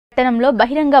పట్టణంలో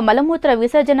బహిరంగ మలమూత్ర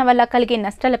విసర్జన వల్ల కలిగే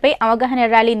నష్టాలపై అవగాహన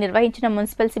ర్యాలీ నిర్వహించిన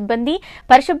మున్సిపల్ సిబ్బంది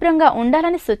పరిశుభ్రంగా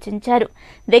ఉండాలని సూచించారు.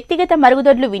 వ్యక్తిగత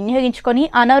మరుగుదొడ్లు వినియోగించుకొని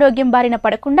అనారోగ్యం బారిన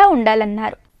పడకుండా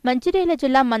ఉండాలన్నారు. మంచిర్యాల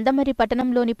జిల్లా మందమర్రి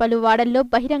పట్టణంలోని పలు వార్డుల్లో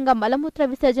బహిరంగ మలమూత్ర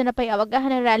విసర్జనపై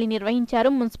అవగాహన ర్యాలీ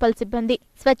నిర్వహించారు మున్సిపల్ సిబ్బంది.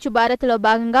 స్వచ్ఛ భారత్లో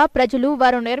భాగంగా ప్రజలు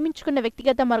వారు నిర్మించుకున్న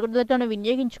వ్యక్తిగత మరుగుదొడ్లను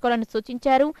వినియోగించుకోవాలని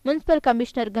సూచించారు మున్సిపల్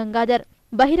కమిషనర్ గంగాధర్.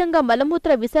 బహిరంగ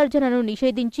మలమూత్ర విసర్జనను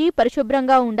నిషేధించి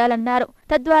పరిశుభ్రంగా ఉండాలన్నారు.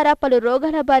 తద్వారా పలు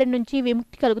రోగాల బారి నుంచి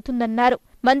విముక్తి కలుగుతుందన్నారు.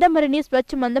 మందమర్రిని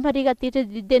స్వచ్ఛ మందమర్రిగా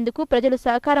తీర్చిదిద్దేందుకు ప్రజలు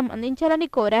సహకారం అందించాలని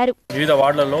కోరారు. వివిధ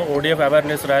వార్డులలో ఓడిఎఫ్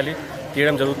అవేర్నెస్ ర్యాలీ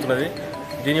తీయడం జరుగుతున్నది.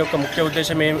 దీని యొక్క ముఖ్య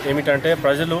ఉద్దేశం ఏమిటంటే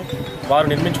ప్రజలు వారు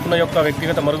నిర్మించుకున్న యొక్క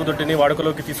వ్యక్తిగత మరుగుదొడ్డిని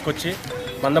వాడుకలోకి తీసుకొచ్చి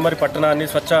మందమర్రి పట్టణాన్ని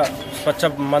స్వచ్ఛ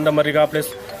మందమర్రిగా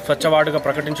ప్లస్ స్వచ్ఛ వార్డుగా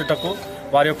ప్రకటించుటకు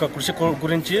వారి యొక్క కృషి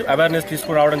గురించి అవేర్నెస్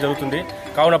తీసుకురావడం జరుగుతుంది.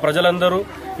 కావున ప్రజలందరూ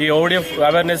ఈ ఓడిఎఫ్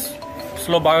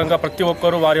అవేర్నెస్లో భాగంగా ప్రతి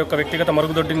ఒక్కరూ వారి యొక్క వ్యక్తిగత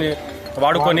మరుగుదొడ్డిని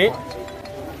వాడుకొని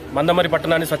మందమర్రి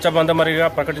పట్టణాన్ని స్వచ్ఛ మందమర్రిగా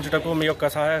ప్రకటించుటకు మీ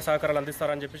యొక్క సహాయ సహకారాలు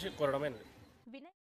అందిస్తారని చెప్పేసి కోరడమైనది.